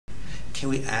can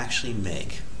we actually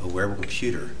make a wearable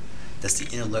computer that's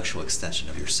the intellectual extension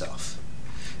of yourself?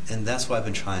 And that's what I've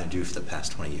been trying to do for the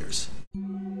past 20 years.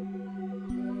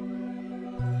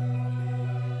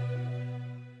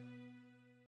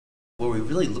 What we're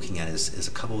really looking at is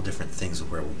a couple of different things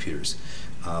with wearable computers.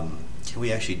 Can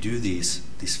we actually do these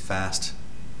fast,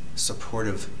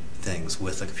 supportive things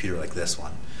with a computer like this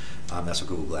one? That's what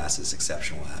Google Glass is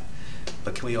exceptional at.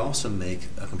 But can we also make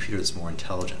a computer that's more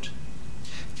intelligent?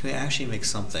 Can we actually make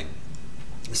something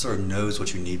that sort of knows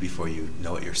what you need before you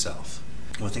know it yourself?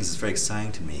 One of the things that's very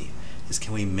exciting to me is,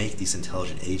 can we make these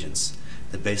intelligent agents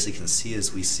that basically can see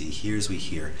as we see, hear as we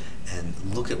hear, and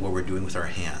look at what we're doing with our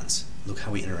hands, look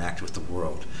how we interact with the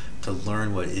world, to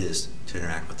learn what it is to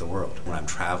interact with the world. When I'm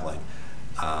traveling,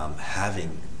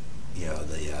 having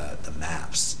the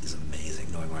maps is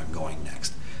amazing, knowing where I'm going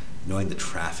next, knowing the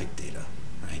traffic data,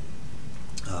 right?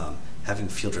 Having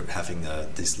field trip, having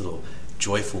these little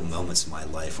joyful moments in my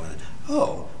life when,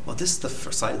 oh, well, this is the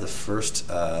site of the first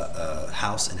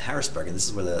house in Harrisburg, and this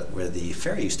is where the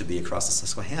ferry used to be across the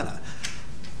Susquehanna.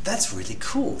 That's really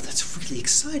cool. That's really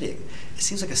exciting. It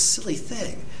seems like a silly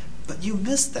thing, but you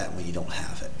miss that when you don't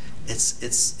have it.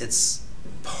 It's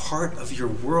part of your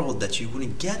world that you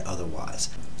wouldn't get otherwise.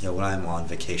 You know, when I'm on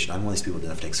vacation, I'm one of these people that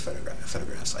never takes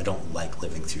photographs. I don't like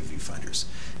living through viewfinders.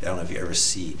 I don't know if you ever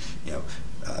see,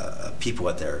 people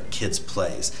at their kids'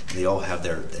 plays, and they all have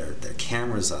their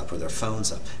cameras up or their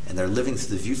phones up, and they're living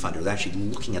through the viewfinder. They're actually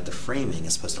looking at the framing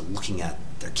as opposed to looking at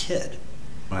their kid.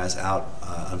 When I was out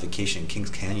on vacation in Kings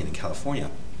Canyon in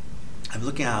California, I'm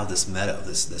looking out of this meadow,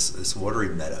 this watery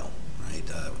meadow, right,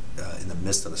 in the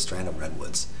midst of a strand of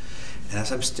redwoods. And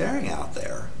as I'm staring out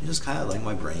there, just kind of letting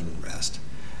my brain rest,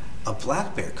 a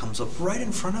black bear comes up right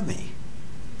in front of me,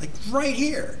 like right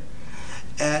here.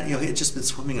 And he had just been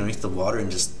swimming underneath the water and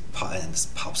just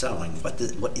pops out. I'm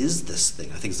like, what is this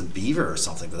thing? I think it's a beaver or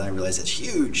something, but then I realize it's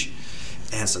huge.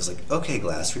 And so I was like, okay,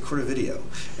 Glass, record a video.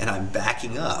 And I'm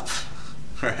backing up,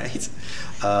 right,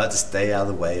 to stay out of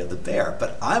the way of the bear.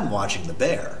 But I'm watching the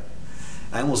bear.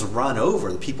 I almost run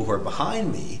over the people who are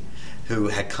behind me, who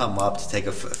had come up to take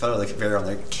a photo of the bear on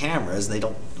their cameras, and they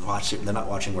don't watch it. They're not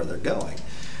watching where they're going.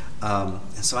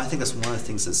 And so I think that's one of the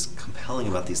things that's compelling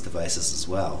about these devices as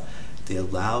well. They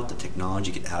allow the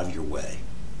technology to get out of your way,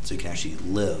 so you can actually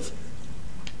live,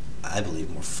 I believe,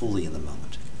 more fully in the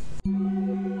moment.